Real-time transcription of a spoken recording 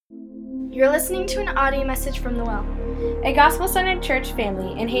You're listening to an audio message from The Well, a gospel-centered church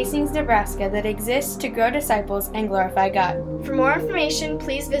family in Hastings, Nebraska that exists to grow disciples and glorify God. For more information,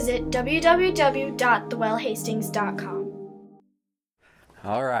 please visit www.thewellhastings.com.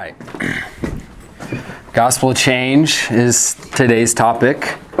 All right. Gospel change is today's topic.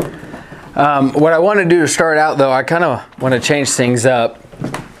 What I want to do to start out, though, I kind of want to change things up.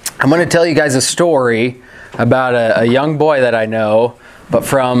 I'm going to tell you guys a story about a young boy that I know, but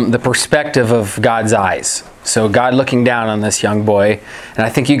from the perspective of God's eyes. So God looking down on this young boy, and I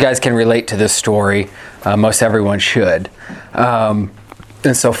think you guys can relate to this story. Most everyone should. And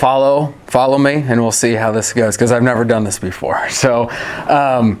so follow me, and we'll see how this goes, because I've never done this before. So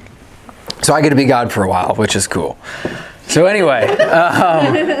I get to be God for a while, which is cool. So anyway,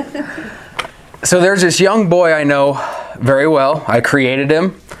 so there's this young boy I know very well. I created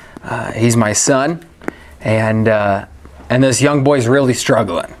him. He's my son, and this young boy's really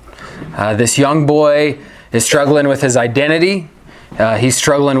struggling. This young boy is struggling with his identity. He's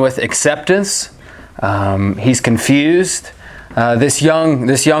struggling with acceptance. He's confused. This young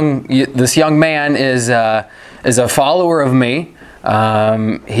man is a follower of me.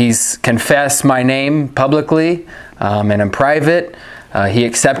 He's confessed my name publicly and in private. He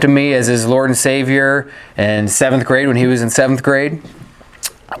accepted me as his Lord and Savior in 7th grade when he was in 7th grade.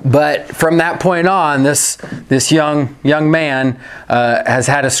 But from that point on, this young man has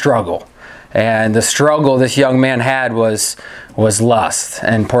had a struggle. And the struggle this young man had was lust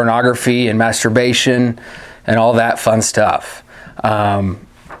and pornography and masturbation and all that fun stuff.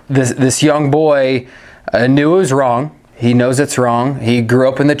 This young boy knew it was wrong. He knows it's wrong. He grew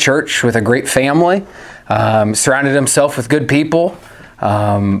up in the church with a great family, surrounded himself with good people.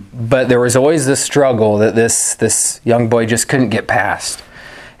 But there was always this struggle that this young boy just couldn't get past.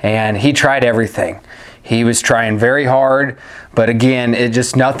 And he tried everything. He was trying very hard, but again,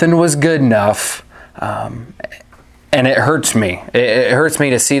 nothing was good enough. And it hurts me. It hurts me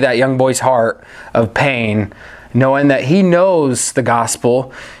to see that young boy's heart of pain, knowing that he knows the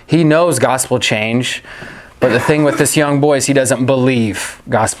gospel. He knows gospel change. But the thing with this young boy is he doesn't believe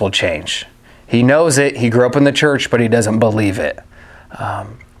gospel change. He knows it. He grew up in the church, but he doesn't believe it.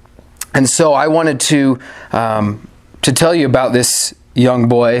 And so I wanted to tell you about this young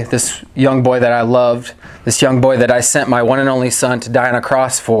boy that I loved, this young boy that I sent my one and only son to die on a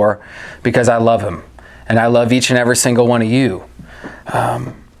cross for, because I love him. And I love each and every single one of you.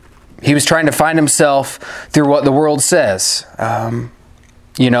 He was trying to find himself through what the world says. And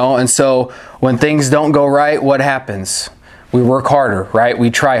so when things don't go right, what happens? We work harder, right?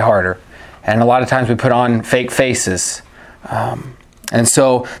 We try harder. And a lot of times we put on fake faces. And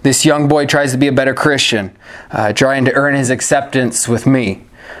so this young boy tries to be a better Christian, trying to earn his acceptance with me.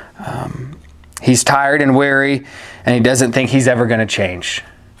 He's tired and weary, and he doesn't think he's ever going to change.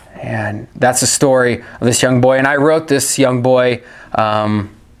 And that's the story of this young boy. And I wrote this young boy a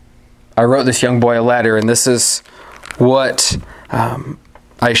letter, and this is what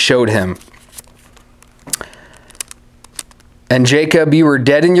I showed him. And Jacob, you were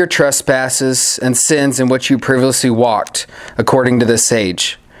dead in your trespasses and sins in which you previously walked, according to this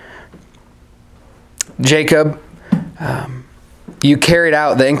age. Jacob, you carried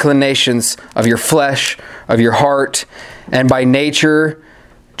out the inclinations of your flesh, of your heart, and by nature,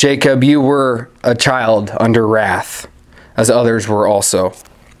 Jacob, you were a child under wrath, as others were also.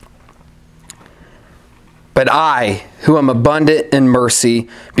 But I, who am abundant in mercy,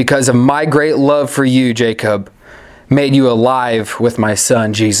 because of my great love for you, Jacob, made you alive with my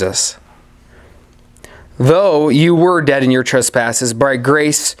son, Jesus. Though you were dead in your trespasses, by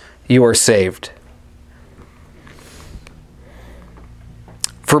grace you are saved.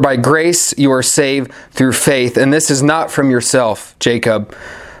 For by grace you are saved through faith, and this is not from yourself, Jacob,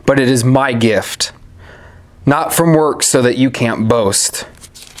 but it is my gift, not from works so that you can't boast.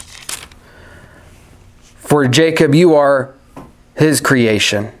 For Jacob, you are his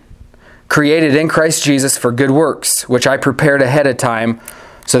creation, created in Christ Jesus for good works, which I prepared ahead of time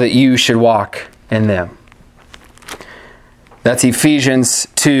so that you should walk in them. That's Ephesians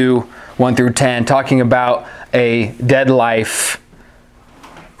 2, 1 through 10, talking about a dead life,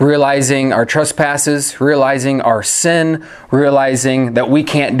 realizing our trespasses, realizing our sin, realizing that we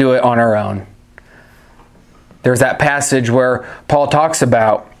can't do it on our own. There's that passage where Paul talks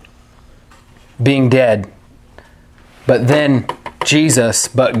about being dead, but then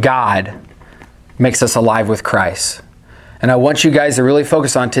God makes us alive with Christ. And I want you guys to really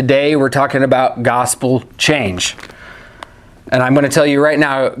focus on today. We're talking about gospel change. And I'm going to tell you right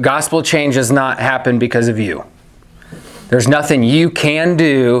now, gospel change does not happen because of you. There's nothing you can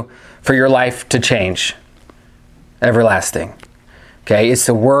do for your life to change everlasting. Okay, it's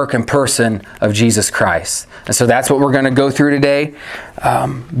the work and person of Jesus Christ. And so that's what we're going to go through today.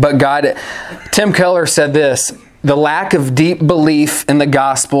 Tim Keller said this: the lack of deep belief in the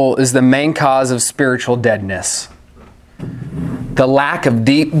gospel is the main cause of spiritual deadness. The lack of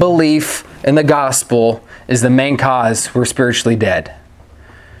deep belief in the gospel is the main cause we're spiritually dead.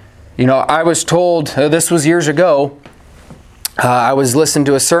 You know, I was told, this was years ago, I was listening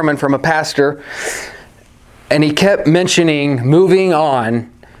to a sermon from a pastor, and he kept mentioning moving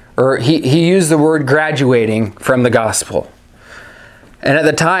on, or he used the word graduating from the gospel. And at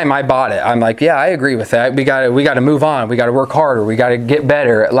the time, I bought it. I'm like, yeah, I agree with that. We got to move on. We got to work harder. We got to get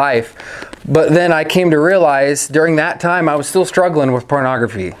better at life. But then I came to realize during that time, I was still struggling with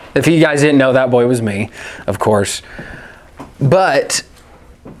pornography. If you guys didn't know, that boy was me, of course. But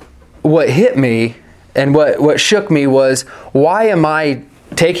what hit me and what shook me was, why am I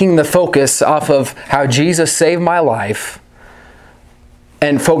taking the focus off of how Jesus saved my life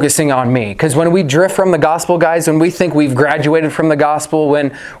and focusing on me? Because when we drift from the gospel, guys, when we think we've graduated from the gospel,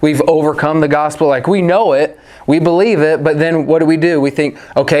 when we've overcome the gospel, like we know it, we believe it, but then what do? We think,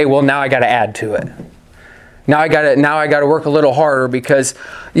 okay, well now I got to add to it. Now I got to work a little harder because,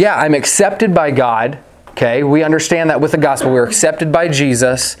 yeah, I'm accepted by God. Okay, we understand that with the gospel, we're accepted by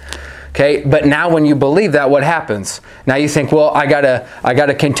Jesus. Okay, but now when you believe that, what happens? Now you think, well, I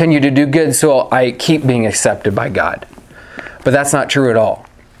gotta continue to do good so I keep being accepted by God. But that's not true at all.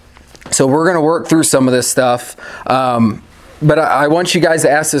 So we're going to work through some of this stuff. But I want you guys to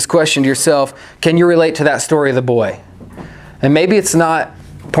ask this question to yourself. Can you relate to that story of the boy? And maybe it's not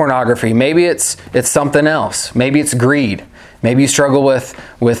pornography. Maybe it's something else. Maybe it's greed. Maybe you struggle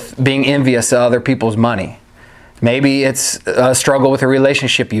with being envious of other people's money. Maybe it's a struggle with a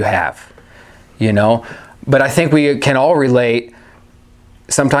relationship you have. You know? But I think we can all relate.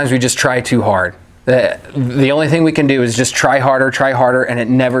 Sometimes we just try too hard. The only thing we can do is just try harder, and it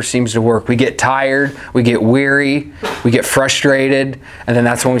never seems to work. We get tired, we get weary, we get frustrated, and then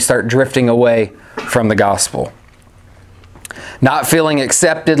that's when we start drifting away from the gospel. Not feeling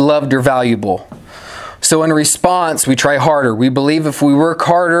accepted, loved, or valuable. So in response, we try harder. We believe if we work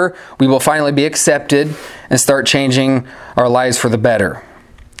harder, we will finally be accepted and start changing our lives for the better.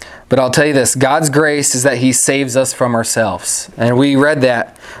 But I'll tell you this, God's grace is that He saves us from ourselves. And we read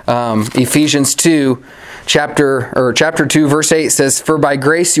that. Ephesians 2, chapter 2, verse 8 says, "For by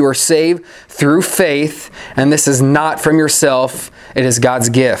grace you are saved through faith, and this is not from yourself, it is God's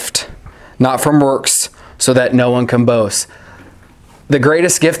gift, not from works, so that no one can boast." The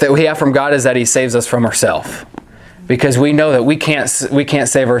greatest gift that we have from God is that He saves us from ourselves. Because we know that we can't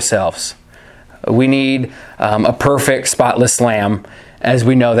save ourselves. We need a perfect, spotless lamb. As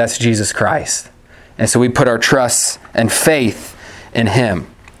we know, that's Jesus Christ. And so we put our trust and faith in Him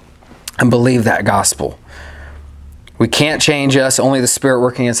and believe that gospel. We can't change us. Only the Spirit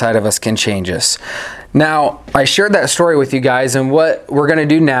working inside of us can change us. Now, I shared that story with you guys, and what we're going to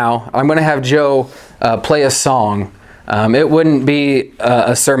do now, I'm going to have Joe play a song. It wouldn't be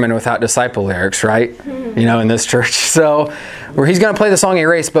a sermon without disciple lyrics, right? You know, in this church. So he's going to play the song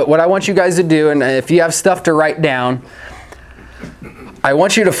Erase, but what I want you guys to do, and if you have stuff to write down, I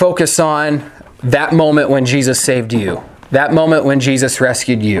want you to focus on that moment when Jesus saved you. That moment when Jesus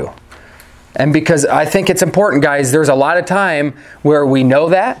rescued you. And because I think it's important, guys, there's a lot of time where we know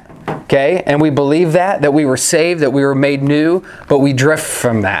that, okay, and we believe that we were saved, that we were made new, but we drift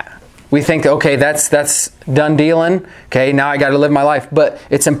from that. We think, okay, that's done dealing. Okay, now I got to live my life. But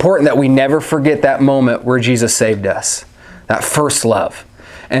it's important that we never forget that moment where Jesus saved us. That first love.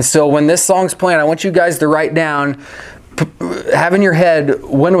 And so when this song's playing, I want you guys to write down, have in your head,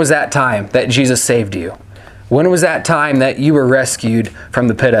 when was that time that Jesus saved you? When was that time that you were rescued from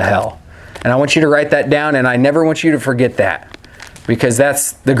the pit of hell? And I want you to write that down, and I never want you to forget that, because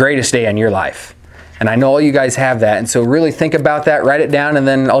that's the greatest day in your life. And I know all you guys have that. And so really think about that, write it down, and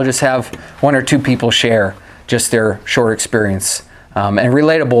then I'll just have one or two people share just their short experience and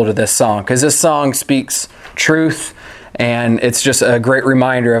relatable to this song, because this song speaks truth, and it's just a great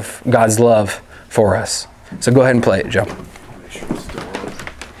reminder of God's love for us. So go ahead and play it, Joe.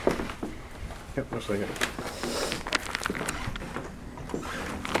 Yep, looks like it.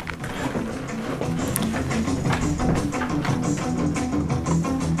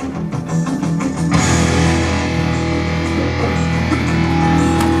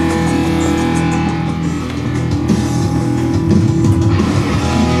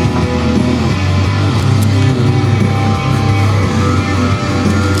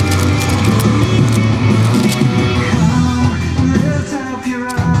 Lift up your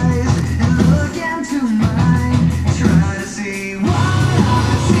eyes and look into my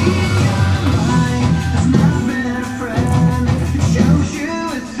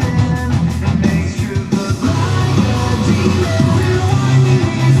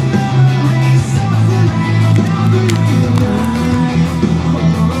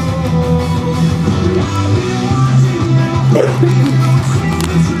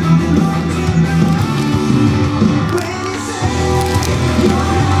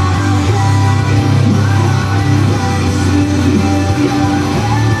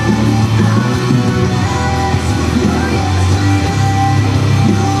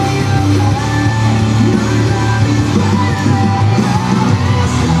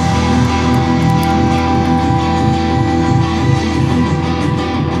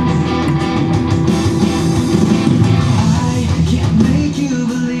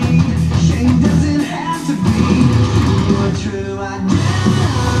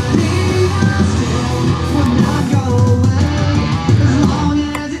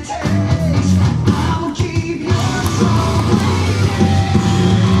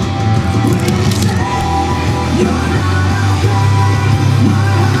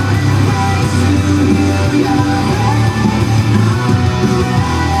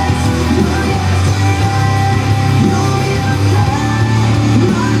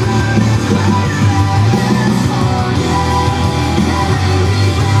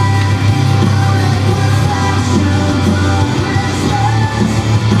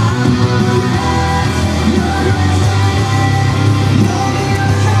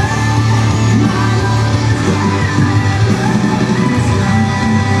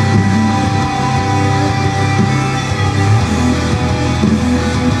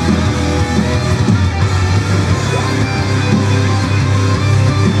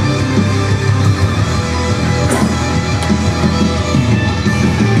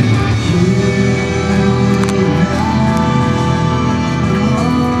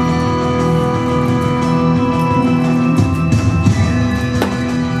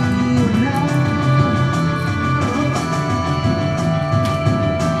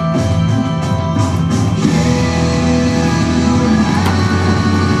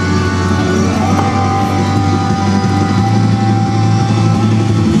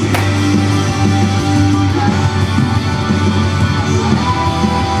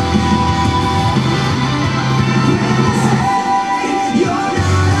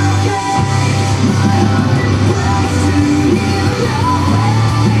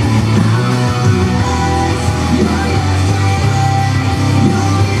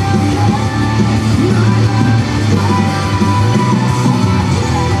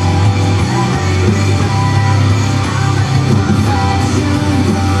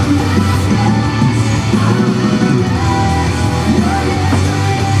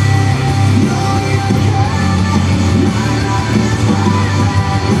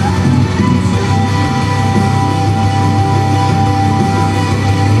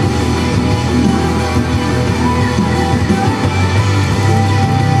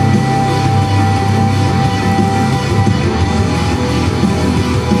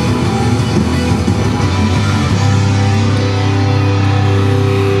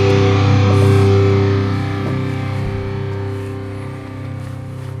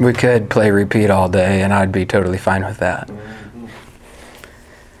We could play repeat all day, and I'd be totally fine with that.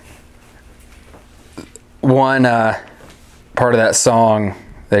 One part of that song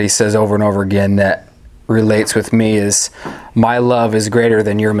that he says over and over again that relates with me is, "My love is greater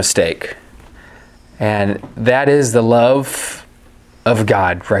than your mistake." And that is the love of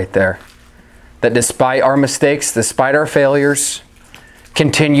God right there. That despite our mistakes, despite our failures,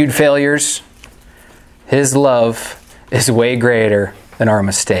 continued failures, His love is way greater than our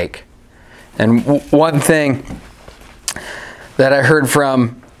mistake. And one thing that I heard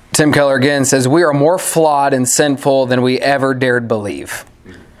from Tim Keller again says, "We are more flawed and sinful than we ever dared believe.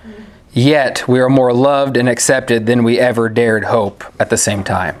 Yet we are more loved and accepted than we ever dared hope at the same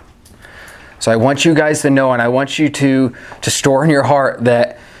time." So I want you guys to know, and I want you to store in your heart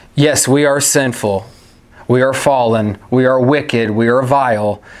that, yes, we are sinful. We are fallen. We are wicked. We are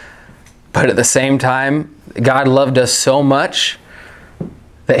vile. But at the same time, God loved us so much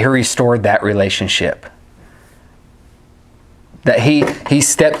that He restored that relationship. That He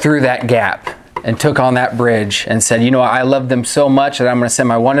stepped through that gap and took on that bridge and said, "You know, I love them so much that I'm going to send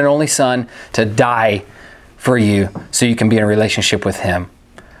my one and only Son to die for you so you can be in a relationship with Him."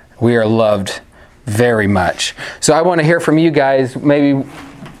 We are loved very much. So I want to hear from you guys, maybe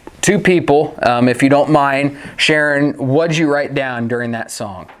two people, if you don't mind, sharing what you write down during that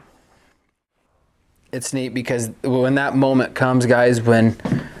song. It's neat because when that moment comes, guys, when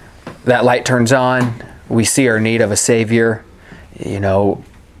that light turns on, we see our need of a Savior. You know,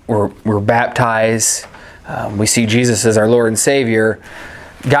 we're baptized. We see Jesus as our Lord and Savior.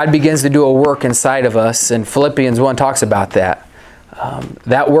 God begins to do a work inside of us, and Philippians 1 talks about that.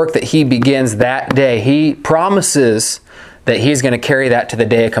 That work that He begins that day, He promises that He's going to carry that to the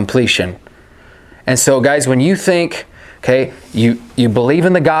day of completion. And so, guys, when you think, okay, you believe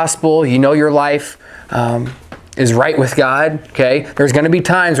in the gospel, you know your life is right with God, okay, there's going to be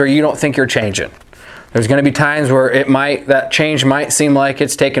times where you don't think you're changing. There's going to be times where that change might seem like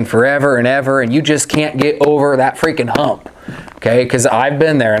it's taken forever and ever, and you just can't get over that freaking hump, okay? Because I've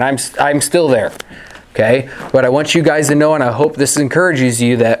been there, and I'm still there, okay? But I want you guys to know, and I hope this encourages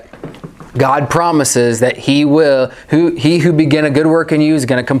you, that God promises that He who began a good work in you is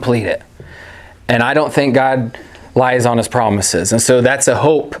going to complete it. And I don't think God lies on His promises, and so that's a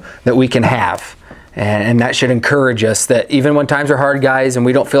hope that we can have. And that should encourage us that even when times are hard, guys, and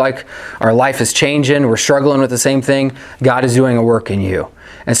we don't feel like our life is changing, we're struggling with the same thing, God is doing a work in you.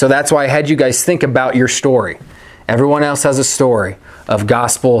 And so that's why I had you guys think about your story. Everyone else has a story of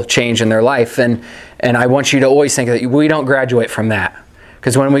gospel change in their life. And I want you to always think that we don't graduate from that.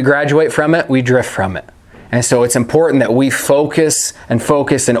 Because when we graduate from it, we drift from it. And so it's important that we focus and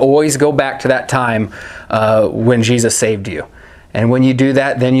always go back to that time when Jesus saved you. And when you do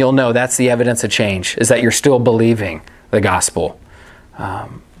that, then you'll know that's the evidence of change, is that you're still believing the gospel.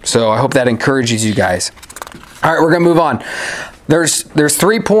 So I hope that encourages you guys. All right, we're going to move on. There's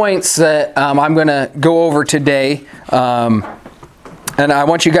 3 points that I'm going to go over today. And I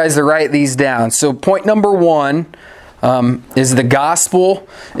want you guys to write these down. So point number 1 is the gospel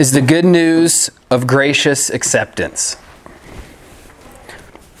is the good news of gracious acceptance.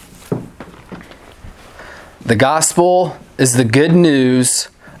 The gospel is the good news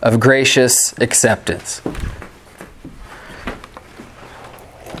of gracious acceptance.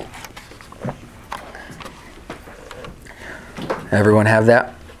 Everyone have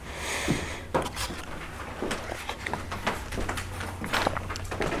that?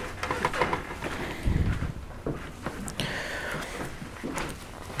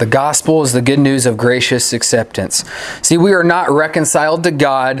 The gospel is the good news of gracious acceptance. See, we are not reconciled to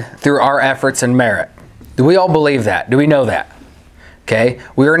God through our efforts and merit. Do we all believe that? Do we know that? Okay?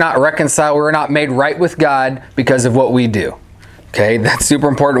 We are not reconciled. We are not made right with God because of what we do. Okay? That's super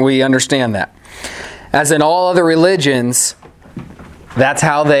important we understand that. As in all other religions, that's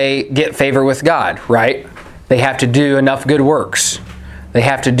how they get favor with God, right? They have to do enough good works. They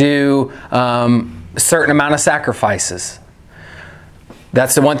have to do a certain amount of sacrifices.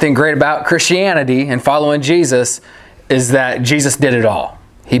 That's the one thing great about Christianity and following Jesus, is that Jesus did it all.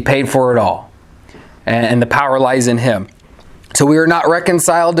 He paid for it all. And the power lies in Him. So we are not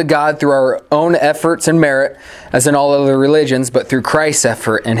reconciled to God through our own efforts and merit, as in all other religions, but through Christ's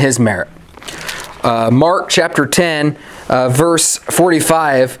effort and His merit. Mark chapter 10, verse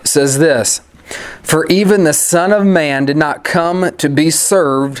 45 says this: "For even the Son of Man did not come to be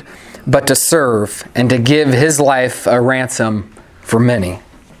served, but to serve, and to give His life a ransom for many."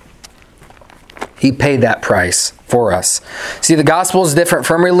 He paid that price for us. See, the gospel is different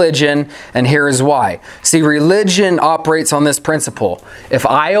from religion, and here is why. See, religion operates on this principle. If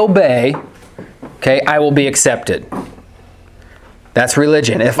I obey, okay, I will be accepted. That's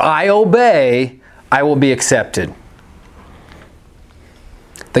religion. If I obey, I will be accepted.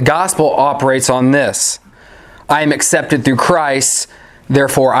 The gospel operates on this. I am accepted through Christ,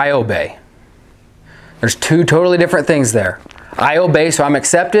 therefore I obey. There's two totally different things there. I obey, so I'm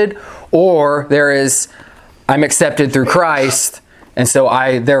accepted, or there is, I'm accepted through Christ, and so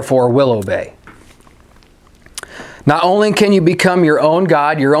I therefore will obey. Not only can you become your own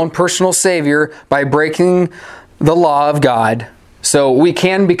God, your own personal Savior, by breaking the law of God, so we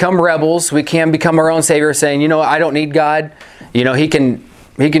can become rebels, we can become our own Savior, saying, you know, I don't need God. You know, He can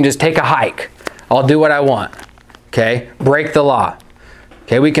just take a hike. I'll do what I want. Okay? Break the law.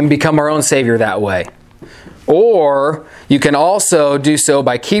 Okay, we can become our own Savior that way. Or you can also do so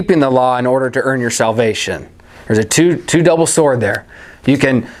by keeping the law in order to earn your salvation. There's a two double sword there. You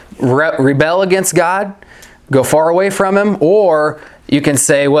can rebel against God, go far away from Him, or you can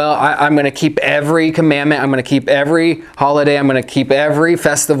say, well, I'm going to keep every commandment, I'm going to keep every holiday, I'm going to keep every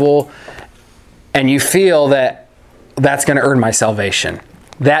festival, and you feel that that's going to earn my salvation.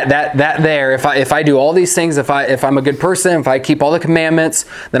 That there, if I do all these things, if I'm a good person, if I keep all the commandments,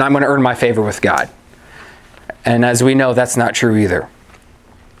 then I'm going to earn my favor with God. And as we know, that's not true either.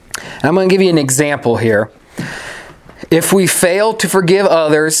 And I'm going to give you an example here. If we fail to forgive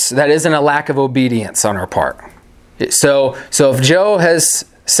others, that isn't a lack of obedience on our part. So if Joe has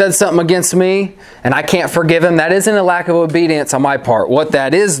said something against me and I can't forgive him, that isn't a lack of obedience on my part. What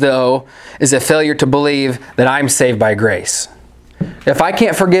that is, though, is a failure to believe that I'm saved by grace. If I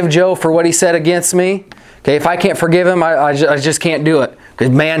can't forgive Joe for what he said against me, okay, if I can't forgive him, I just can't do it. Because,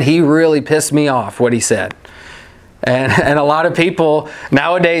 man, he really pissed me off, what he said. And a lot of people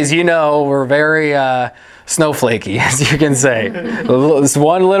nowadays, you know, we're very snowflakey, as you can say. This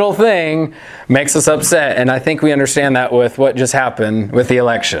one little thing makes us upset, and I think we understand that with what just happened with the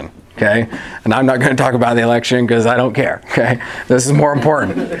election. Okay, and I'm not going to talk about the election because I don't care. Okay, this is more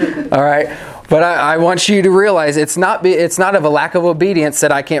important. All right, but I want you to realize it's not of a lack of obedience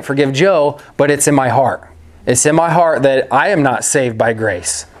that I can't forgive Joe, but it's in my heart. It's in my heart that I am not saved by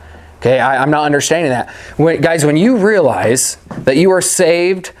grace. Okay, I'm not understanding that. Guys, when you realize that you are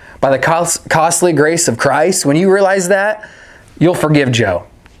saved by the costly grace of Christ, when you realize that, you'll forgive Joe.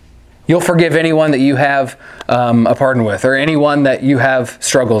 You'll forgive anyone that you have a pardon with, or anyone that you have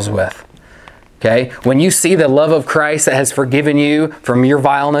struggles with. Okay, when you see the love of Christ that has forgiven you from your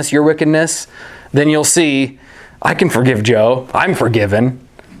vileness, your wickedness, then you'll see, I can forgive Joe. I'm forgiven.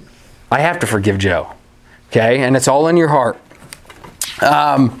 I have to forgive Joe. Okay, and it's all in your heart.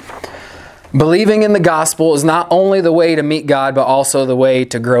 Believing in the gospel is not only the way to meet God, but also the way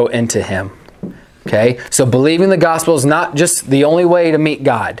to grow into Him. Okay? So believing the gospel is not just the only way to meet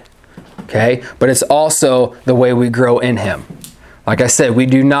God. Okay? But it's also the way we grow in Him. Like I said, we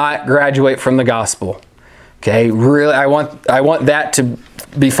do not graduate from the gospel. Okay? Really, I want that to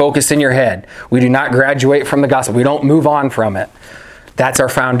be focused in your head. We do not graduate from the gospel. We don't move on from it. That's our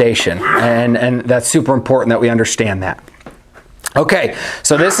foundation. And that's super important that we understand that. Okay,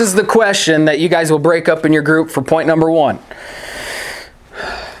 so this is the question that you guys will break up in your group for point number 1.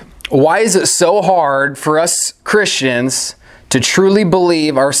 Why is it so hard for us Christians to truly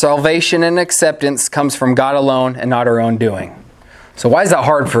believe our salvation and acceptance comes from God alone and not our own doing? So why is that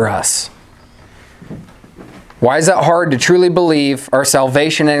hard for us? Why is that hard to truly believe our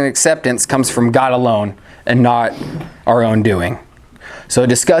salvation and acceptance comes from God alone and not our own doing? So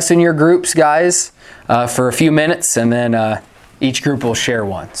discuss in your groups, guys, for a few minutes, and then each group will share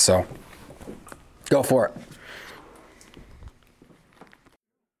one. So go for it.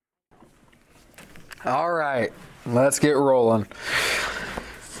 All right, let's get rolling.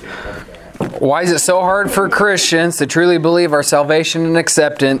 Why is it so hard for Christians to truly believe our salvation and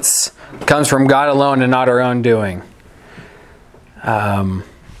acceptance comes from God alone and not our own doing? Mark,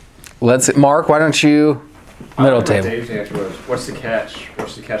 why don't you middle table? Dave's answer was, what's the catch?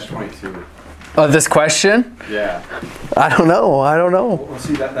 What's the catch 22? Of this question? Yeah. I don't know. Well,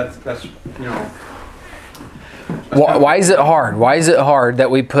 see, that's you know. Why is it hard? Why is it hard that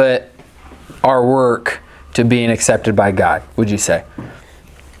we put our work to being accepted by God, would you say?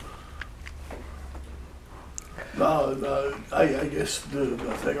 I guess the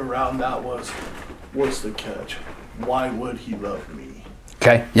thing around that was, what's the catch? Why would He love me?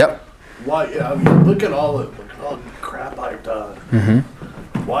 Okay, yep. Why? I mean, look at all the crap I've done.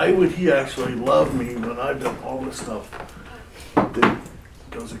 Mm-hmm. Why would He actually love me when I've done all this stuff that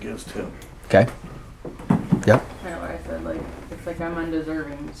goes against Him? Okay. Yep. Kind of what I said, it's like I'm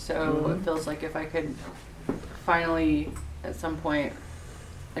undeserving. So it feels like if I could finally, at some point,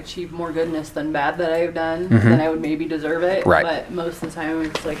 achieve more goodness than bad that I've done, then I would maybe deserve it. Right. But most of the time,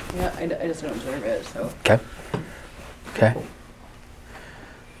 it's like, yeah, I just don't deserve it. So. Okay.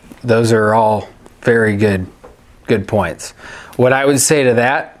 Those are all very good points. What I would say to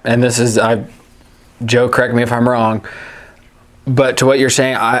that, and this is, Joe, correct me if I'm wrong, but to what you're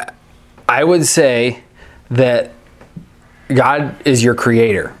saying, I would say that God is your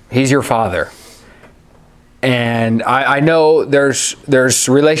creator. He's your father. And I know there's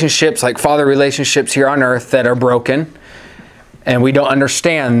relationships, like father relationships here on earth, that are broken. And we don't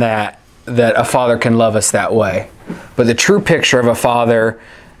understand that a father can love us that way. But the true picture of a father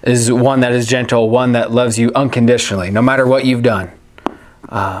is one that is gentle, one that loves you unconditionally, no matter what you've done.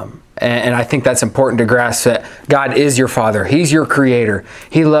 And I think that's important to grasp, that God is your father. He's your creator.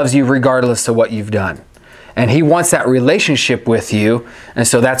 He loves you regardless of what you've done. And He wants that relationship with you. And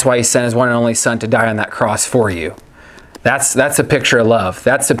so that's why He sent His one and only Son to die on that cross for you. That's a picture of love.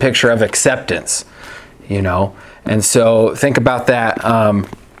 That's a picture of acceptance, you know. And so think about that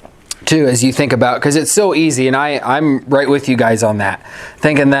too, as you think about, because it's so easy, and I'm right with you guys on that,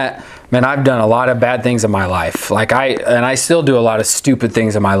 thinking that, man, I've done a lot of bad things in my life. And I still do a lot of stupid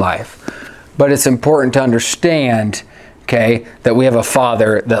things in my life. But it's important to understand, okay, that we have a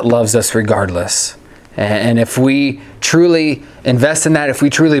Father that loves us regardless. And if we truly invest in that, if we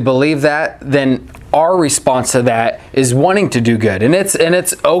truly believe that, then our response to that is wanting to do good. And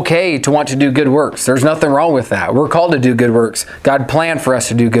it's okay to want to do good works. There's nothing wrong with that. We're called to do good works. God planned for us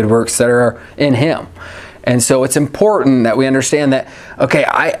to do good works that are in Him. And so it's important that we understand that, okay,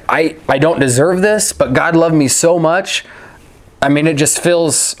 I don't deserve this, but God loved me so much. I mean, it just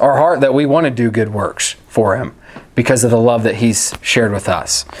fills our heart that we want to do good works for Him because of the love that He's shared with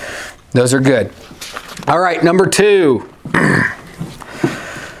us. Those are good. All right, number 2.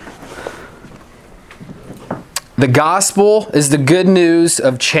 The gospel is the good news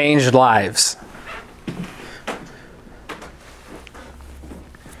of changed lives.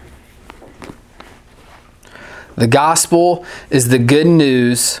 The gospel is the good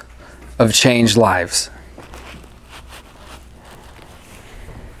news of changed lives.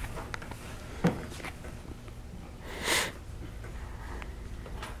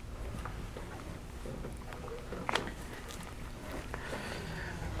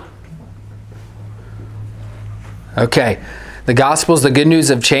 Okay, the gospel is the good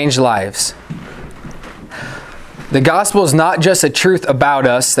news of changed lives. The gospel is not just a truth about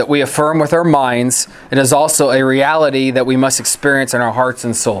us that we affirm with our minds. It is also a reality that we must experience in our hearts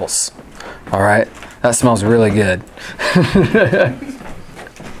and souls. All right, that smells really good.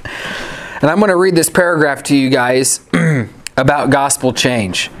 And I'm going to read this paragraph to you guys about gospel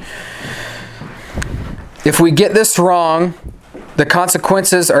change. If we get this wrong, the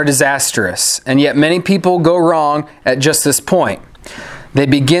consequences are disastrous, and yet many people go wrong at just this point. They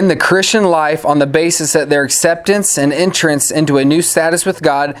begin the Christian life on the basis that their acceptance and entrance into a new status with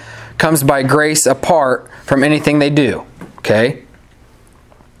God comes by grace apart from anything they do. Okay?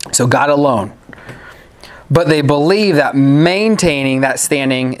 So God alone. But they believe that maintaining that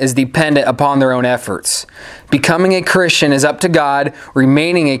standing is dependent upon their own efforts. Becoming a Christian is up to God.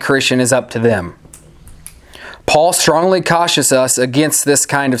 Remaining a Christian is up to them. Paul strongly cautions us against this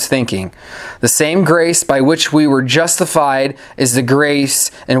kind of thinking. The same grace by which we were justified is the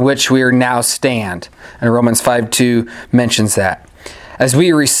grace in which we are now stand. And Romans 5:2 mentions that. As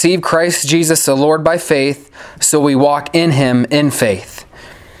we receive Christ Jesus the Lord by faith, so we walk in Him in faith.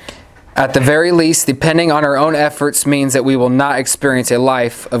 At the very least, depending on our own efforts means that we will not experience a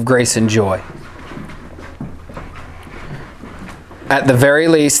life of grace and joy. At the very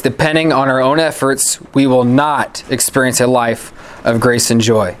least, depending on our own efforts, we will not experience a life of grace and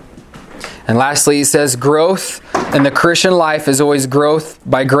joy. And lastly, he says, growth in the Christian life is always growth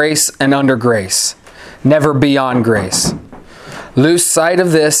by grace and under grace, never beyond grace. Lose sight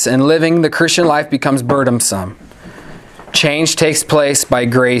of this and living the Christian life becomes burdensome. Change takes place by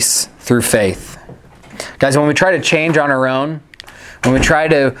grace through faith. Guys, when we try to change on our own, when we try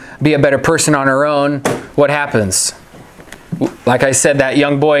to be a better person on our own, what happens? Like I said, that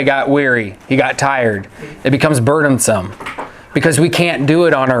young boy got weary. He got tired. It becomes burdensome because we can't do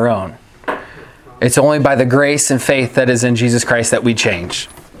it on our own. It's only by the grace and faith that is in Jesus Christ that we change.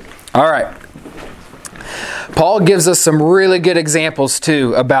 All right. Paul gives us some really good examples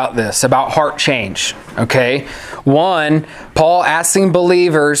too about this, about heart change. Okay. One, Paul asking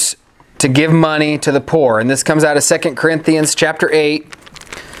believers to give money to the poor. And this comes out of 2 Corinthians chapter 8.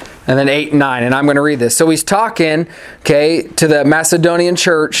 And then 8 and 9, and I'm going to read this. So he's talking, okay, to the Macedonian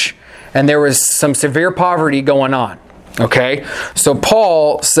church, and there was some severe poverty going on, okay? So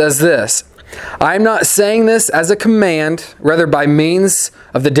Paul says this, I am not saying this as a command, rather by means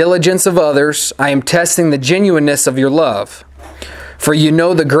of the diligence of others, I am testing the genuineness of your love. For you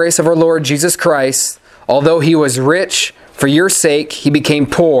know the grace of our Lord Jesus Christ, although He was rich, For your sake, he became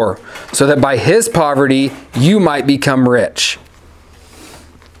poor, so that by his poverty, you might become rich.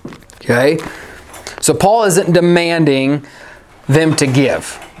 Okay? So Paul isn't demanding them to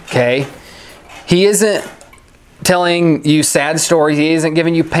give. Okay? He isn't telling you sad stories. He isn't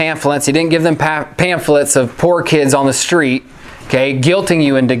giving you pamphlets. He didn't give them pamphlets of poor kids on the street. Okay? Guilting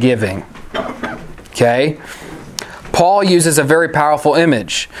you into giving. Okay? Paul uses a very powerful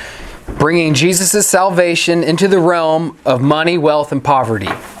image, bringing Jesus' salvation into the realm of money, wealth, and poverty.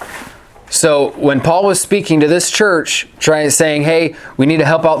 So when Paul was speaking to this church, saying, hey, we need to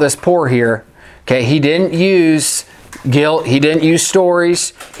help out this poor here, okay, he didn't use guilt, he didn't use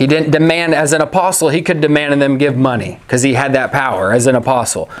stories, he didn't demand. As an apostle, he could demand them give money because he had that power as an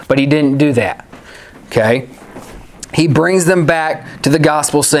apostle, but he didn't do that. Okay? He brings them back to the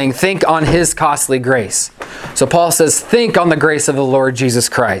gospel saying, think on his costly grace. So Paul says, think on the grace of the Lord Jesus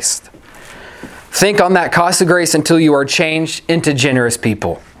Christ. Think on that costly grace until you are changed into generous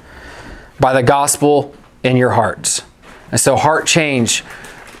people by the gospel in your hearts. And so heart change.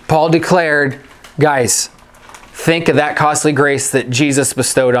 Paul declared, guys, think of that costly grace that Jesus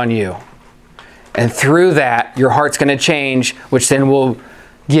bestowed on you. And through that, your heart's going to change, which then will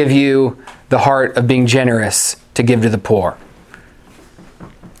give you the heart of being generous to give to the poor.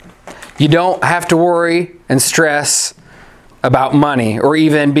 You don't have to worry and stress about money or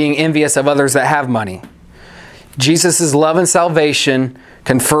even being envious of others that have money. Jesus' love and salvation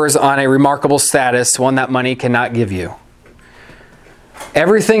confers on a remarkable status, one that money cannot give you.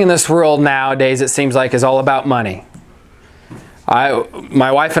 Everything in this world nowadays, it seems like, is all about money.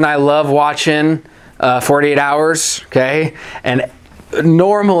 My wife and I love watching 48 Hours, okay? And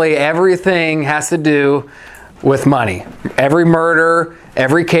normally everything has to do with money. Every murder,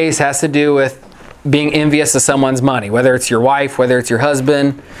 every case has to do with being envious of someone's money, whether it's your wife, whether it's your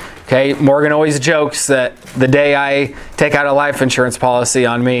husband. Okay, Morgan always jokes that the day I take out a life insurance policy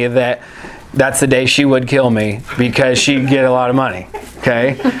on me, that's the day she would kill me because she'd get a lot of money.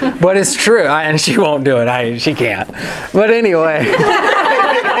 Okay, but it's true, and she won't do it. She can't. But anyway.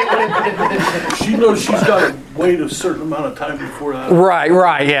 She knows she's got to wait a certain amount of time before that.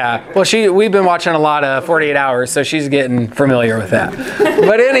 Right, yeah. Well, we've been watching a lot of 48 Hours, so she's getting familiar with that.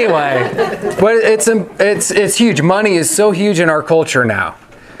 But anyway, it's huge. Money is so huge in our culture now,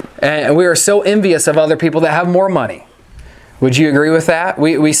 and we are so envious of other people that have more money. Would you agree with that?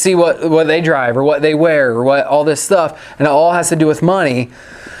 We see what they drive or what they wear or what all this stuff, and it all has to do with money,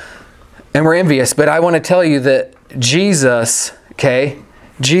 and we're envious. But I want to tell you that Jesus, okay,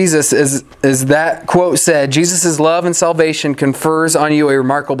 Jesus, as that quote said, Jesus' love and salvation confers on you a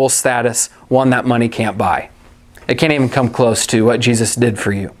remarkable status, one that money can't buy. It can't even come close to what Jesus did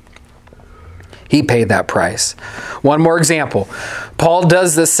for you. He paid that price. One more example. Paul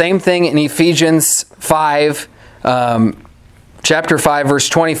does the same thing in Ephesians 5, chapter 5, verse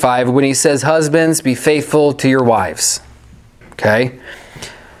 25, when he says, husbands, be faithful to your wives. Okay?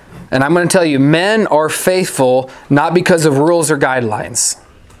 And I'm going to tell you, men are faithful not because of rules or guidelines.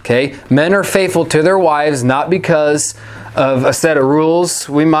 Okay? Men are faithful to their wives not because of a set of rules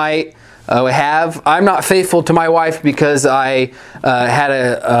we might have. I'm not faithful to my wife because I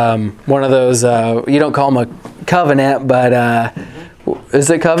had one of those, you don't call them a covenant, but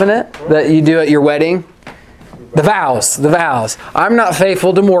is it covenant that you do at your wedding? The vows. I'm not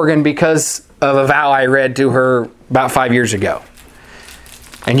faithful to Morgan because of a vow I read to her about 5 years ago.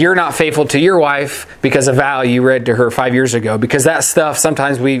 And you're not faithful to your wife because of a vow you read to her 5 years ago. Because that stuff,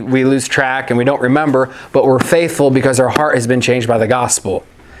 sometimes we lose track and we don't remember, but we're faithful because our heart has been changed by the gospel.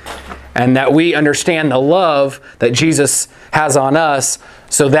 And that we understand the love that Jesus has on us,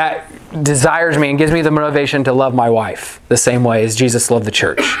 so that desires me and gives me the motivation to love my wife the same way as Jesus loved the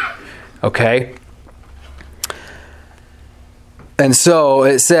church. Okay? And so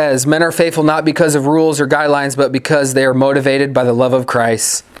it says, men are faithful not because of rules or guidelines, but because they are motivated by the love of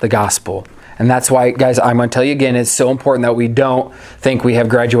Christ, the gospel. And that's why, guys, I'm going to tell you again, it's so important that we don't think we have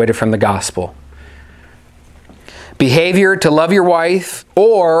graduated from the gospel. Behavior to love your wife,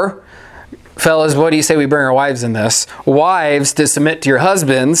 or, fellas, what do you say we bring our wives in this? Wives to submit to your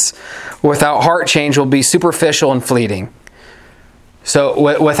husbands without heart change will be superficial and fleeting.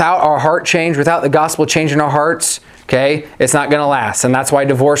 So without our heart change, without the gospel changing our hearts, okay, it's not going to last. And that's why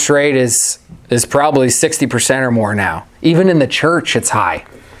divorce rate is probably 60% or more now. Even in the church, it's high.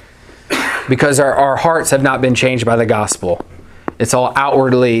 Because our hearts have not been changed by the gospel. It's all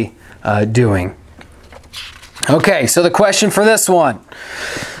outwardly doing. Okay, so the question for this one.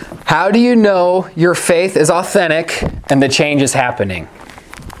 How do you know your faith is authentic and the change is happening?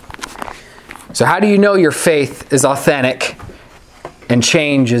 So how do you know your faith is authentic and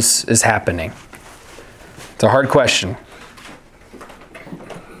change is happening? It's a hard question.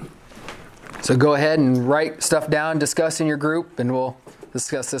 So go ahead and write stuff down, discuss in your group, and we'll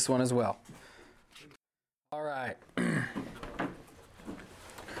discuss this one as well. All right.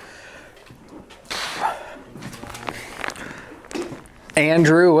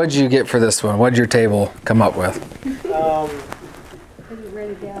 Andrew, what'd you get for this one? What'd your table come up with? Write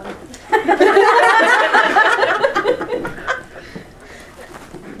it down.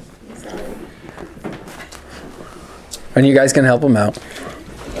 And you guys can help them out.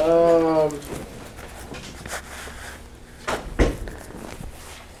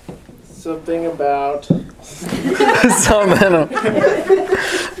 Something about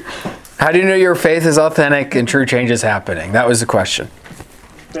How do you know your faith is authentic and true change is happening? That was the question.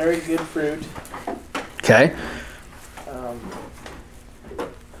 very good fruit. Okay.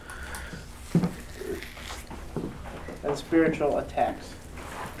 And spiritual attacks.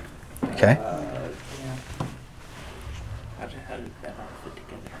 Okay. How did that all fit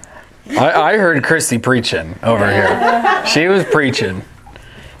together? I heard Christy preaching over here. She was preaching.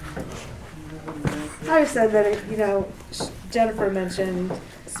 I said that, Jennifer mentioned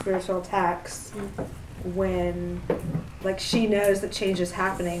spiritual attacks when, like, she knows that change is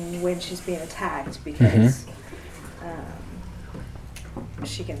happening when she's being attacked because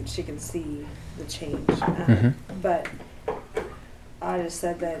she can see the change. But I just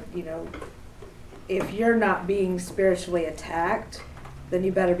said that, if you're not being spiritually attacked, then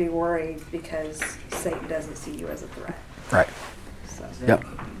you better be worried because Satan doesn't see you as a threat. Right. So. Yep.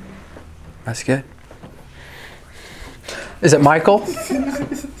 That's good. Is it Michael?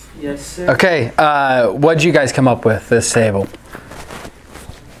 Yes, sir. Okay. What'd you guys come up with this table?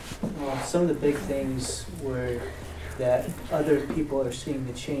 Well, some of the big things were that other people are seeing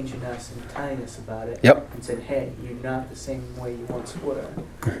the change in us and telling us about it. Yep. And said, hey, you're not the same way you once were.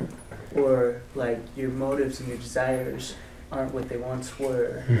 Or, like, your motives and your desires aren't what they once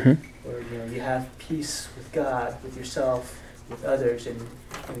were. Or, you have peace with God, with yourself, with others, and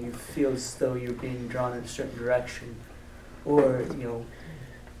you feel as though you're being drawn in a certain direction. Or,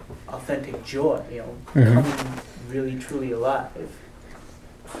 authentic joy, coming really, truly alive.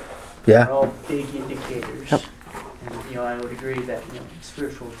 Yeah. They're all big indicators. Yep. And, I would agree that,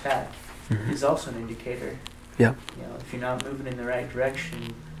 spiritual attack is also an indicator. Yep. If you're not moving in the right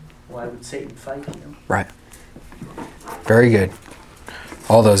direction, why would Satan fight you? Right. Very good.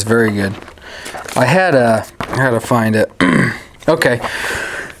 All those very good. I had to find it. Okay.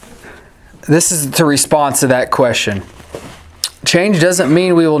 This is the response to that question. Change doesn't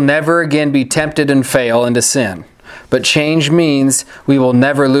mean we will never again be tempted and fail into sin. But change means we will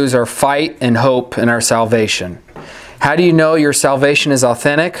never lose our fight and hope in our salvation. How do you know your salvation is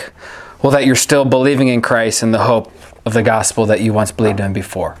authentic? Well, that you're still believing in Christ and the hope of the gospel that you once believed in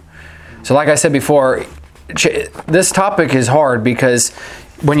before. So like I said before, this topic is hard because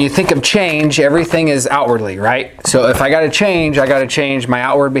when you think of change, everything is outwardly, right? So if I got to change my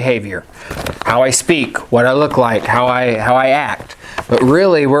outward behavior, how I speak, what I look like, how I act. But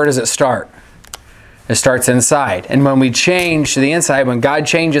really, where does it start? It starts inside. And when we change to the inside, when God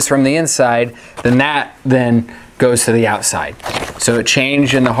changes from the inside, then that goes to the outside. So a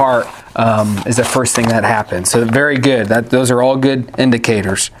change in the heart is the first thing that happens. So very good. Those are all good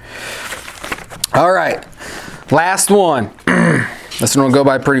indicators. All right. Last one. This one will go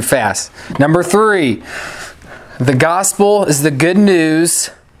by pretty fast. Number 3. The gospel is the good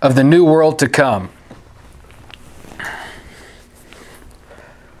news of the new world to come.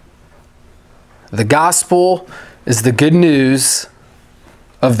 The gospel is the good news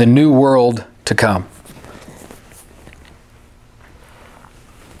of the new world to come.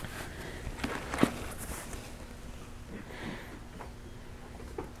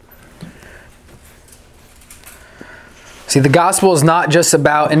 See, the gospel is not just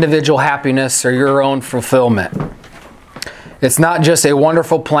about individual happiness or your own fulfillment. It's not just a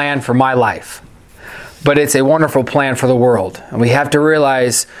wonderful plan for my life, but it's a wonderful plan for the world. And we have to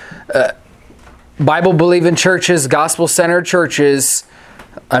realize Bible-believing churches, gospel-centered churches,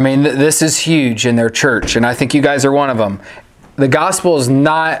 this is huge in their church, and I think you guys are one of them. The gospel is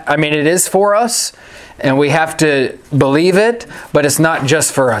not, it is for us, and we have to believe it, but it's not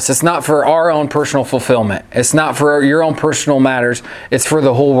just for us. It's not for our own personal fulfillment. It's not for your own personal matters. It's for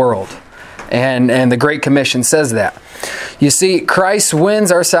the whole world. And the Great Commission says that. You see, Christ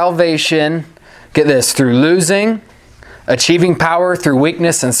wins our salvation, get this, through losing, achieving power through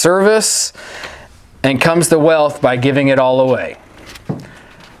weakness and service, and comes to wealth by giving it all away.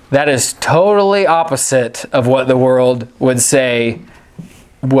 That is totally opposite of what the world would say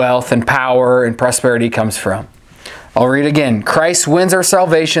wealth and power and prosperity comes from. I'll read again. Christ wins our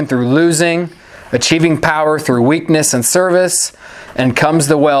salvation through losing, achieving power through weakness and service, and comes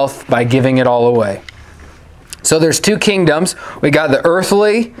the wealth by giving it all away. So there's two kingdoms. We got the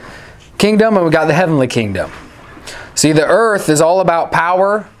earthly kingdom and we got the heavenly kingdom. See, the earth is all about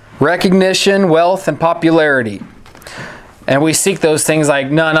power, recognition, wealth, and popularity. And we seek those things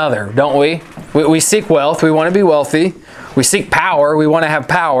like none other, don't we? We seek wealth. We want to be wealthy. We seek power. We want to have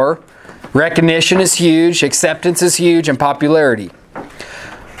power. Recognition is huge. Acceptance is huge. And popularity.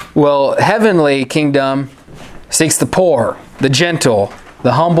 Well, heavenly kingdom seeks the poor, the gentle,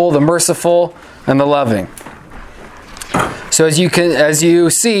 the humble, the merciful, and the loving. So as you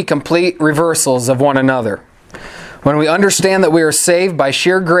see, complete reversals of one another. When we understand that we are saved by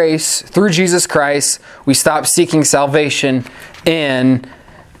sheer grace through Jesus Christ, we stop seeking salvation in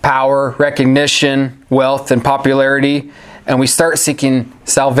power, recognition, wealth, and popularity, and we start seeking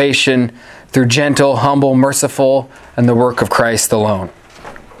salvation through gentle, humble, merciful, and the work of Christ alone.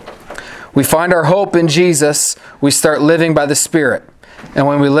 We find our hope in Jesus. We start living by the Spirit. And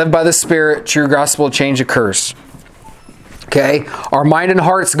when we live by the Spirit, true gospel change occurs. Okay? Our mind and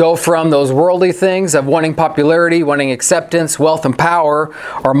hearts go from those worldly things of wanting popularity, wanting acceptance, wealth, and power.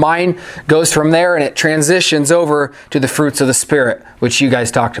 Our mind goes from there and it transitions over to the fruits of the Spirit, which you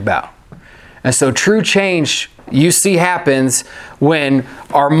guys talked about. And so true change you see happens when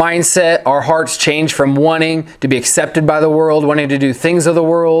our mindset, our hearts change from wanting to be accepted by the world, wanting to do things of the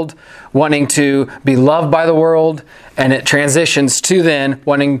world, wanting to be loved by the world, and it transitions to then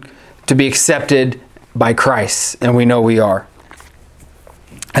wanting to be accepted by Christ, and we know we are.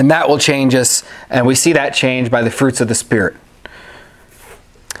 And that will change us, and we see that change by the fruits of the Spirit.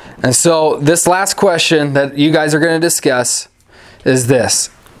 And so this last question that you guys are going to discuss is this.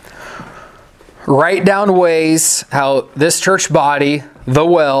 Write down ways how this church body, the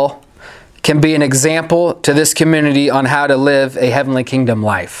Well, can be an example to this community on how to live a heavenly kingdom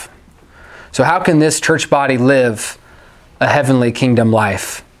life. So how can this church body live a heavenly kingdom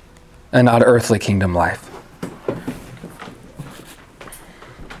life and not an earthly kingdom life?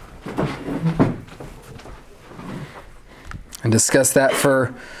 And discuss that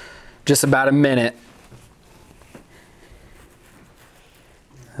for just about a minute.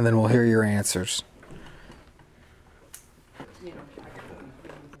 And then we'll hear your answers.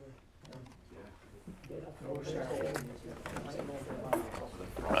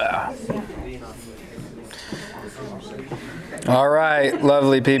 All right,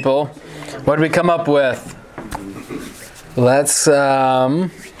 lovely people. What did we come up with? Let's,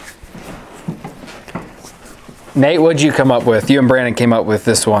 Nate, what did you come up with? You and Brandon came up with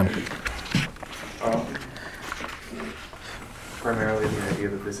this one. Primarily the idea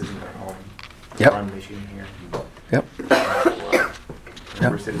that this isn't our home. Yep. We're on mission here. Yep.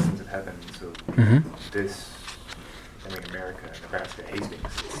 We're citizens of heaven, so this, America, Nebraska, Hastings,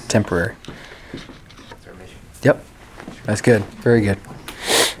 it's Temporary. That's our mission. Yep. That's good. Very good.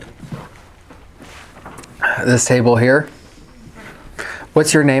 This table here.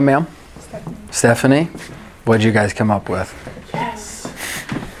 What's your name, ma'am? Stephanie. What did you guys come up with?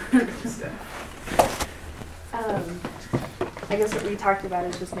 I guess what we talked about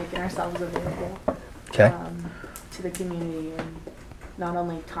is just making ourselves available to the community and not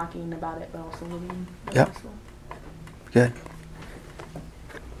only talking about it but also living the gospel. Good.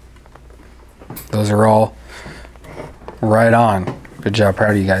 Those are all right on. Good job.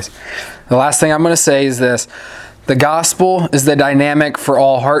 Proud of you guys. The last thing I'm going to say is this. The gospel is the dynamic for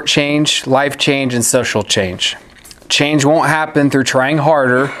all heart change, life change, and social change. Change won't happen through trying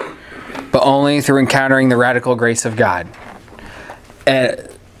harder, but only through encountering the radical grace of God. And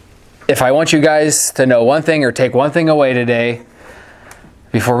if I want you guys to know one thing or take one thing away today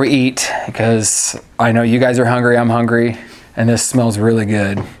before we eat, because I know you guys are hungry, I'm hungry, and this smells really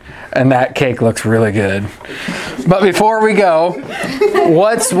good. And that cake looks really good. But before we go,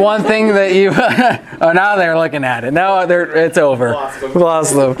 what's one thing that you... oh, now they're looking at it. Now it's over.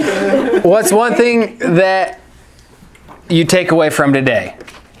 Lost them. What's one thing that you take away from today?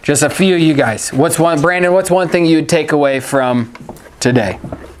 Just a few of you guys. Brandon, what's one thing you'd take away from today?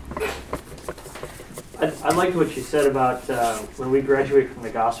 I liked what you said about when we graduate from the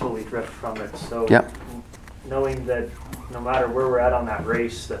gospel, we drift from it. So knowing that no matter where we're at on that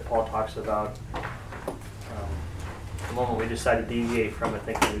race that Paul talks about, the moment we decide to deviate from it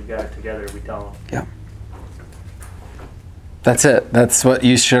thinking we've got it together, we don't. Yeah. That's it. That's what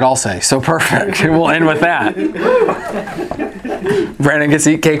you should all say. So perfect. We'll end with that. Brandon gets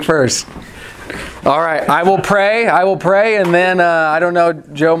to eat cake first. All right. I will pray, and then, I don't know,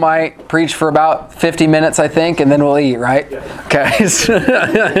 Joe might preach for about 50 minutes, I think, and then we'll eat, right? Yeah. Okay.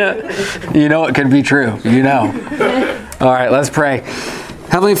 You know it could be true. You know. All right. Let's pray.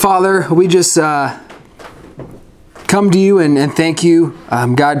 Heavenly Father, we just come to you and thank you,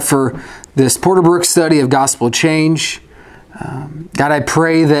 God, for this Porterbrook study of gospel change. God, I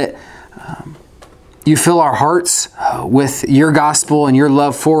pray that you fill our hearts with your gospel and your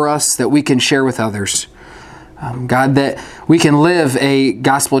love for us that we can share with others. God, that we can live a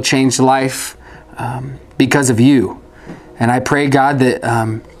gospel-changed life because of you. And I pray, God,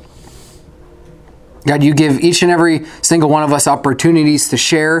 that God, you give each and every single one of us opportunities to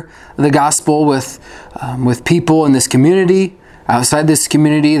share the gospel with people in this community, outside this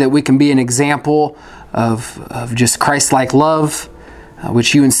community, that we can be an example of just Christ-like love,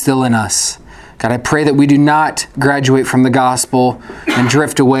 which you instill in us. God, I pray that we do not graduate from the gospel and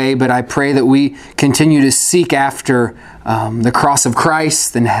drift away, but I pray that we continue to seek after the cross of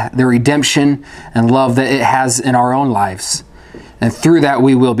Christ and the redemption and love that it has in our own lives. And through that,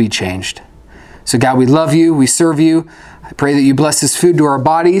 we will be changed. So God, we love you. We serve you. I pray that you bless this food to our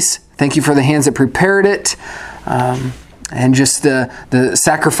bodies. Thank you for the hands that prepared it and just the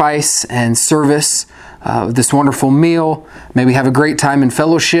sacrifice and service of this wonderful meal. May we have a great time in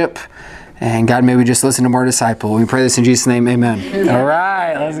fellowship. And God, may we just listen to more disciple. We pray this in Jesus' name. Amen. All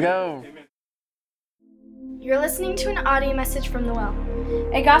right, let's go. You're listening to an audio message from The Well,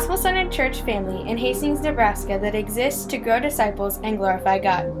 a gospel-centered church family in Hastings, Nebraska that exists to grow disciples and glorify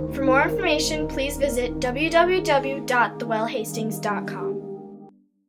God. For more information, please visit www.thewellhastings.com.